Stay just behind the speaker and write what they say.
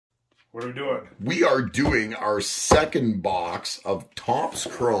What are we doing? We are doing our second box of Topps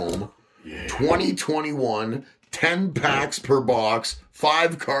Chrome 2021, 10 packs per box,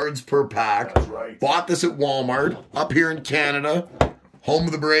 5 cards per pack. That's right. Bought this at Walmart up here in Canada. Home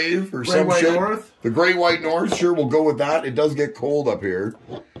of the Brave or Great some White shit. North? The Great White North, sure, we'll go with that. It does get cold up here.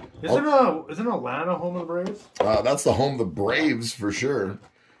 Isn't Atlanta home of the Braves? That's the home of the Braves for sure.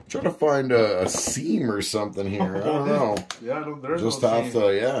 Trying to find a seam or something here. I don't know. Yeah, there's Just no have seam.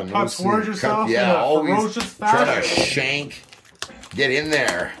 to, yeah. No Cut towards seam. yourself in Yeah, a always ferocious try to fashion. shank. Get in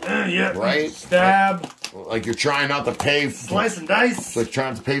there. Yeah, Right? Stab. Like you're trying not to pay. Slice and dice. It's like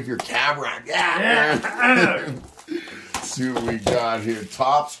trying to pay for your cab rack. Yeah. See what we got here.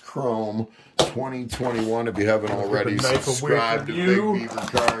 Topps Chrome 2021. If you haven't already, Keep the knife away subscribe to from Big you.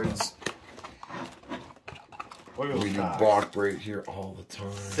 Beaver Cards. Look at We those do packs. Bach right here all the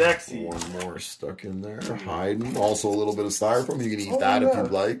time. Sexy. One more stuck in there. Hiding. Also a little bit of styrofoam. You can eat Oh, that if yeah.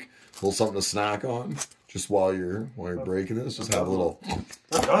 you'd like. A little something to snack on. Just while you're breaking this. Just have a little.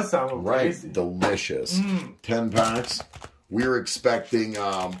 That does sound a little Right. crazy. Delicious. 10 packs. We're expecting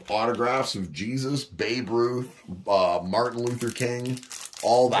autographs of Jesus, Babe Ruth, Martin Luther King.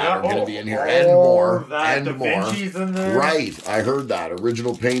 All that are going to be in here, and more, That and Da more. Vinci's in there. Right, I heard that.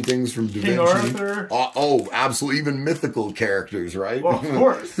 Original paintings from Da King Vinci. Arthur. Oh, absolutely. Even mythical characters, right? Well, of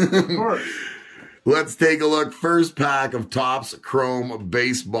course. Of course. Let's take a look. First pack of Topps Chrome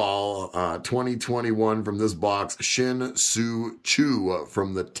Baseball 2021 from this box. Shin Soo Choo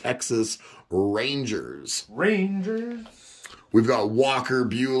from the Texas Rangers. Rangers. We've got Walker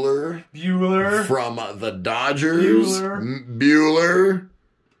Buehler Bueller. from the Dodgers. Bueller.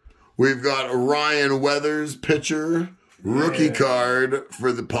 We've got Ryan Weathers, pitcher. Rookie card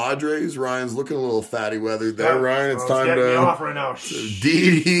for the Padres. Ryan's looking a little fatty weathered there. Ryan, it's time getting me to... off right now.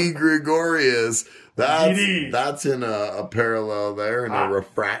 Didi Gregorius. Didi. That's in a parallel there,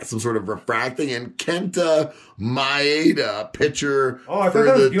 and some sort of refracting. And Kenta Maeda, pitcher Oh, I thought for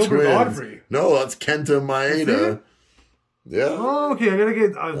that was the Gilbert Twins. Godfrey. No, that's Kenta Maeda. Yeah. Oh, okay. I gotta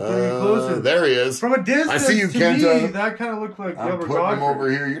get closer. There he is. From a distance, I see you, to Kenta. me, that kind of looked like I'm Gilbert putting Godfrey. him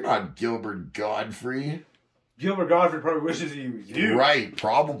over here. You're not Gilbert Godfrey. Gilbert Godfrey probably wishes he was you. Right,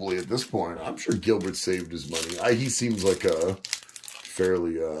 probably at this point. I'm sure Gilbert saved his money. He seems like a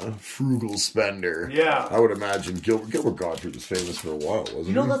fairly frugal spender. Yeah. I would imagine Gilbert Godfrey was famous for a while, wasn't he?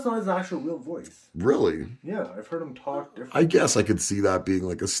 You know that's not his actual real voice. Really? Yeah, I've heard him talk different. I guess I could see that being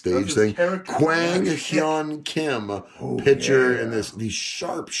like a stage That's his thing. character. Kwang Yeah. Hyun Kim, pitcher yeah. in these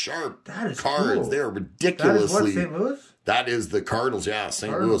sharp That is cards. cool. They are That is ridiculously. what, St. Louis? That is the Cardinals, yeah,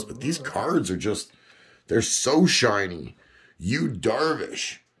 St. Cardinals. Louis. But these cards are just, they're so shiny. You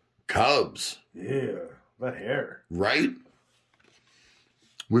Darvish, Cubs, Yeah, that hair. right?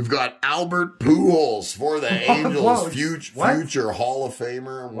 We've got Albert Pujols for the Angels, Whoa, future Hall of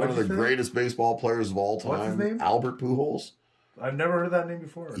Famer, and one of the What'd you say? greatest baseball players of all time. What's his name? Albert Pujols. I've never heard that name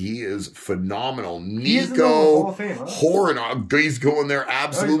before. He is phenomenal. He is in the Hall Nico of Fame, huh? Horan, he's going there.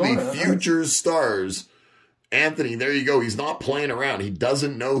 Absolutely, going there, future stars. Anthony, there you go. He's not playing around. He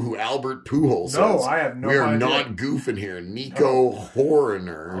doesn't know who Albert Pujols No, is. I have no We are idea. not goofing here. Nico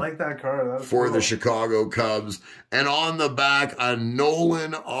Horaner I like that card. That was for cool. the Chicago Cubs. And on the back, a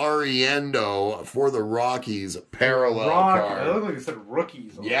Nolan Ariendo for the Rockies. Parallel Rock. card. It looked like it said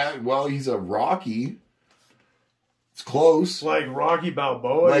rookies. on it. Yeah, well, he's a Rocky. It's close. Like Rocky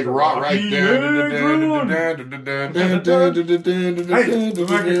Balboa. Like rock, right? Hey, do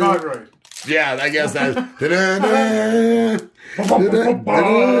back your card right. Yeah, I guess that. Yeah,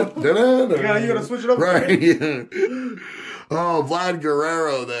 you gotta switch it up. Right. Oh, Vlad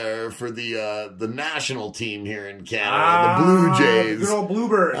Guerrero there for the national team here in Canada, the Blue Jays. Good old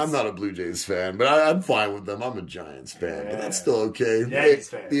Bluebirds. I'm not a Blue Jays fan, but I'm fine with them. I'm a Giants fan, but that's still okay. Yankees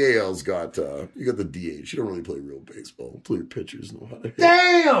fan. The AL's got you got the DH. You don't really play real baseball until your pitchers know how to hit.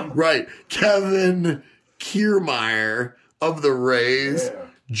 Damn! Right, Kevin Kiermaier of the Rays. Yeah.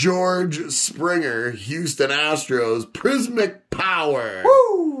 George Springer, Houston Astros, Prismic Power.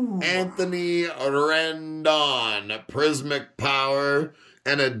 Woo! Anthony Rendon, Prismic Power,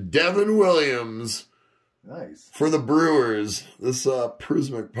 and a Devin Williams Nice. for the Brewers. This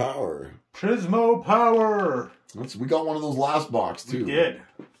Prismic Power. Prismo Power. We got one of those last box too. We did.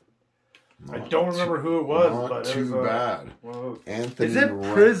 I don't remember who it was, Not but it too was, bad. one of those. Anthony Is it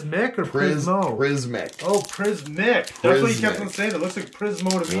Prismic or Prismo? Prismic. Oh, Prismic. That's what he kept on saying. It looks like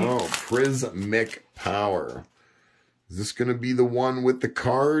Prismo to me. Oh, Prismic Power. Is this going to be the one with the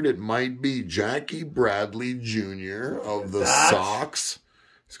card? It might be Jackie Bradley Jr. of the Sox.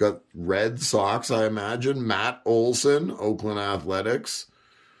 He's got Red Sox, I imagine. Matt Olson, Oakland Athletics.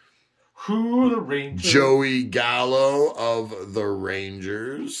 Who the Rangers? Joey Gallo of the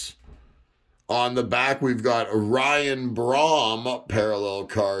Rangers. On the back, we've got Ryan Braum, parallel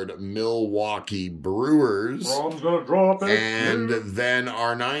card, Milwaukee Brewers. Brahm's gonna drop it. And then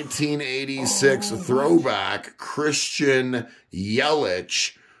our 1986 throwback, Christian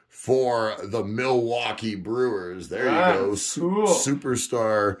Yelich for the Milwaukee Brewers. There you go. Cool.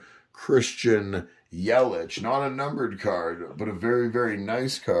 Superstar Christian Yelich. Not a numbered card, but a very, very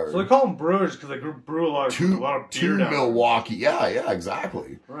nice card. So they call them brewers because they brew a lot of beer two down Milwaukee. Yeah,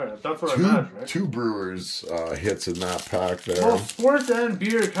 exactly. Right, that's what I imagine, right? Two Brewers hits in that pack there. Well, sports and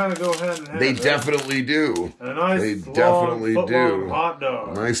beer kind of go hand in hand. They right? definitely do. And a nice They long, definitely foot-long do. hot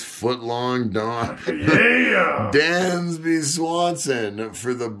dog. Nice foot-long dog. Yeah! Dansby Swanson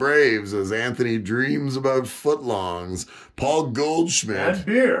for the Braves as Anthony dreams about footlongs. Paul Goldschmidt. And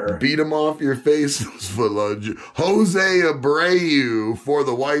beer. Beat him off your face, those footlongs. Jose Abreu for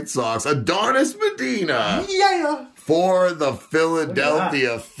the White Sox. Adonis Medina. Yeah! For the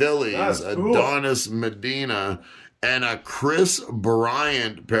Philadelphia Phillies. That's cool. Adonis Medina. And a Chris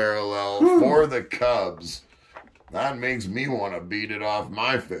Bryant parallel for the Cubs. That makes me want to beat it off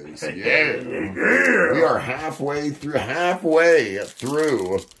my face. Yeah. We are halfway through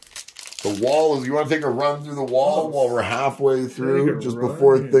the wall. You want to take a run through the wall while we're halfway through, just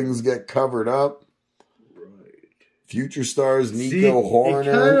before things get covered up? Right. Future stars, Nico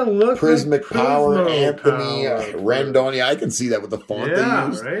Horner, Prismic Power, Anthony Rendon. Yeah, I can see that with the font they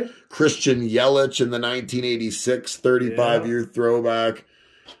used. Right? Christian Yelich in the 1986 35-year throwback.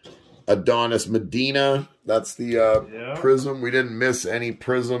 Adonis Medina. That's the prism. We didn't miss any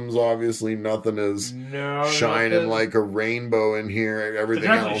prisms, obviously. Nothing is shining like a rainbow in here. Everything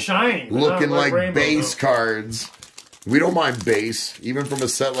else looking like base cards. We don't mind base. Even from a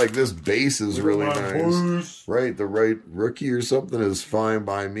set like this, base is really nice. Right, the right rookie or something is fine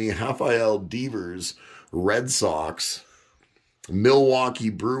by me. Rafael Devers, Red Sox.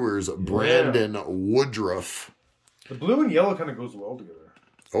 Milwaukee Brewers, Brandon Woodruff. The blue and yellow kind of goes well together.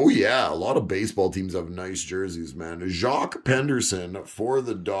 Oh, yeah. A lot of baseball teams have nice jerseys, man. Jacques Penderson for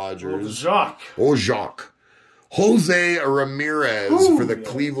the Dodgers. Jacques. Jose Ramirez for the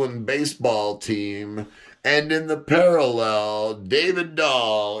Cleveland baseball team. And in the parallel, David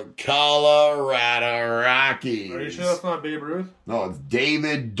Dahl, Colorado Rockies. Are you sure that's not Babe Ruth? No, it's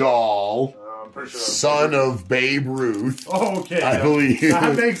David Dahl. Sure son of Babe Ruth. Oh, okay. I believe.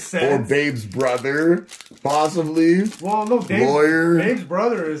 That makes sense. Or Babe's brother, possibly. Well, no, lawyer. Babe's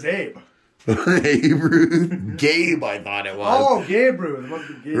brother is Abe. Abe Ruth. Gabe, I thought it was. Oh, Gabe Ruth. It must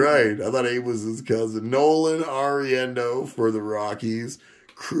be Gabe right. I thought Abe was his cousin. Nolan Ariendo for the Rockies.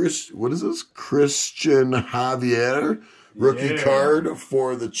 What is this? Christian Javier. Rookie card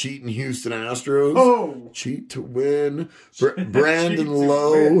for the cheating Houston Astros. Oh. Cheat to win. Brandon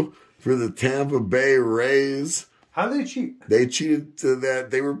Lowe for the Tampa Bay Rays. How did they cheat? They cheated to that.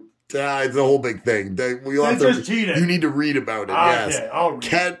 They were. It's a whole big thing. You need to read about it. Yes. Okay, I'll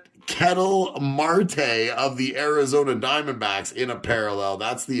read. Kettle Marte of the Arizona Diamondbacks in a parallel.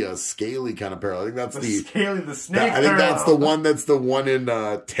 That's the scaly kind of parallel. I think that's the scaly, the snake. I think that's the one. That's the one in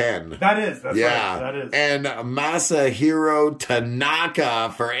 10. That is. That's yeah. Right. That is. And Masahiro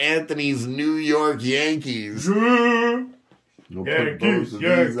Tanaka for Anthony's New York Yankees. We'll put both of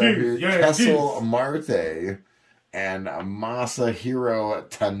these up here. Kessel Marte and Masahiro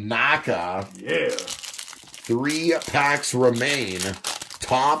Tanaka. Yeah. 3 packs remain.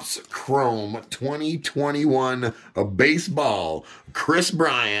 Topps Chrome 2021 baseball. Chris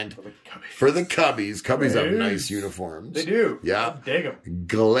Bryant for the Cubbies. Cubbies have nice uniforms. They do. Yeah. Dig them.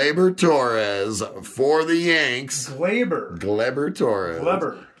 Gleyber Torres for the Yanks. Gleyber Torres.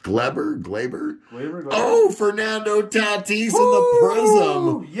 Gleyber. Oh, Fernando Tatis in the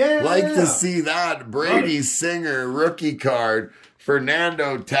Prism. Yeah. Like to see that. Brady Singer rookie card.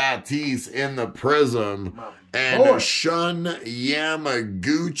 Fernando Tatis in the Prism. And Shun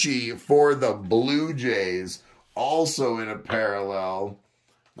Yamaguchi for the Blue Jays. Also in a parallel.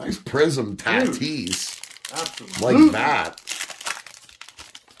 Nice Prism Tatis. Absolutely. Like that.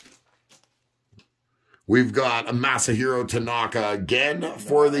 We've got a Masahiro Tanaka again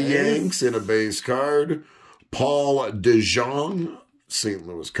for the Yanks in a base card. Paul DeJong, St.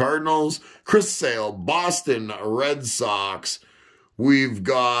 Louis Cardinals. Chris Sale, Boston Red Sox. We've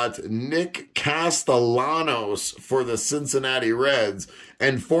got Nick Castellanos for the Cincinnati Reds.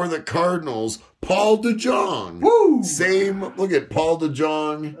 And for the Cardinals, Paul DeJong. Woo! Same, look at Paul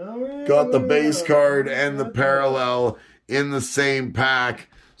DeJong. Got the base card and the parallel in the same pack.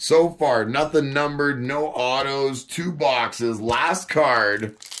 So far, nothing numbered, no autos, 2 boxes. Last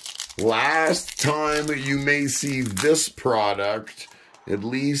card. Last time you may see this product, at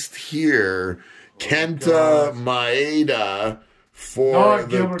least here. Kenta Maeda for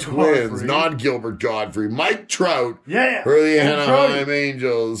the Twins. Not Gilbert Godfrey. Mike Trout for the Anaheim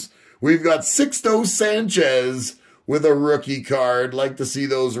Angels. We've got Sixto Sanchez with a rookie card. Like to see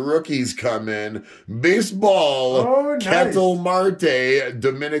those rookies come in. Baseball, Ketel Marte,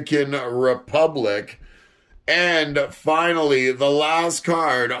 Dominican Republic. And finally, the last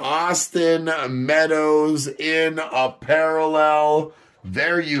card, Austin Meadows in a parallel.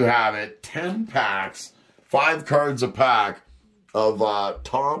 There you have it. 10 packs, 5 cards a pack of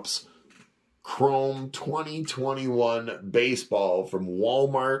Topps Chrome 2021 baseball from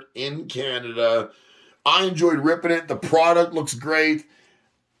Walmart in Canada. I enjoyed ripping it. The product looks great.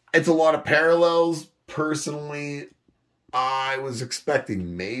 It's a lot of parallels. Personally, I was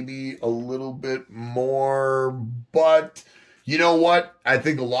expecting maybe a little bit more, but you know what? I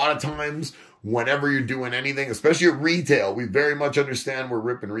think a lot of times whenever you're doing anything, especially at retail, we very much understand we're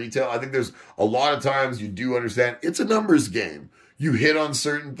ripping retail. I think there's a lot of times you do understand it's a numbers game. You hit on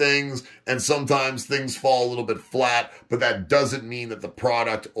certain things and sometimes things fall a little bit flat, but that doesn't mean that the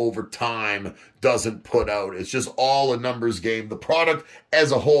product over time doesn't put out. It's just all a numbers game. The product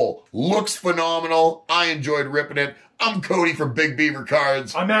as a whole looks phenomenal. I enjoyed ripping it. I'm Cody from Big Beaver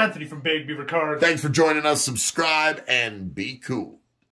Cards. I'm Anthony from Big Beaver Cards. Thanks for joining us. Subscribe and be cool.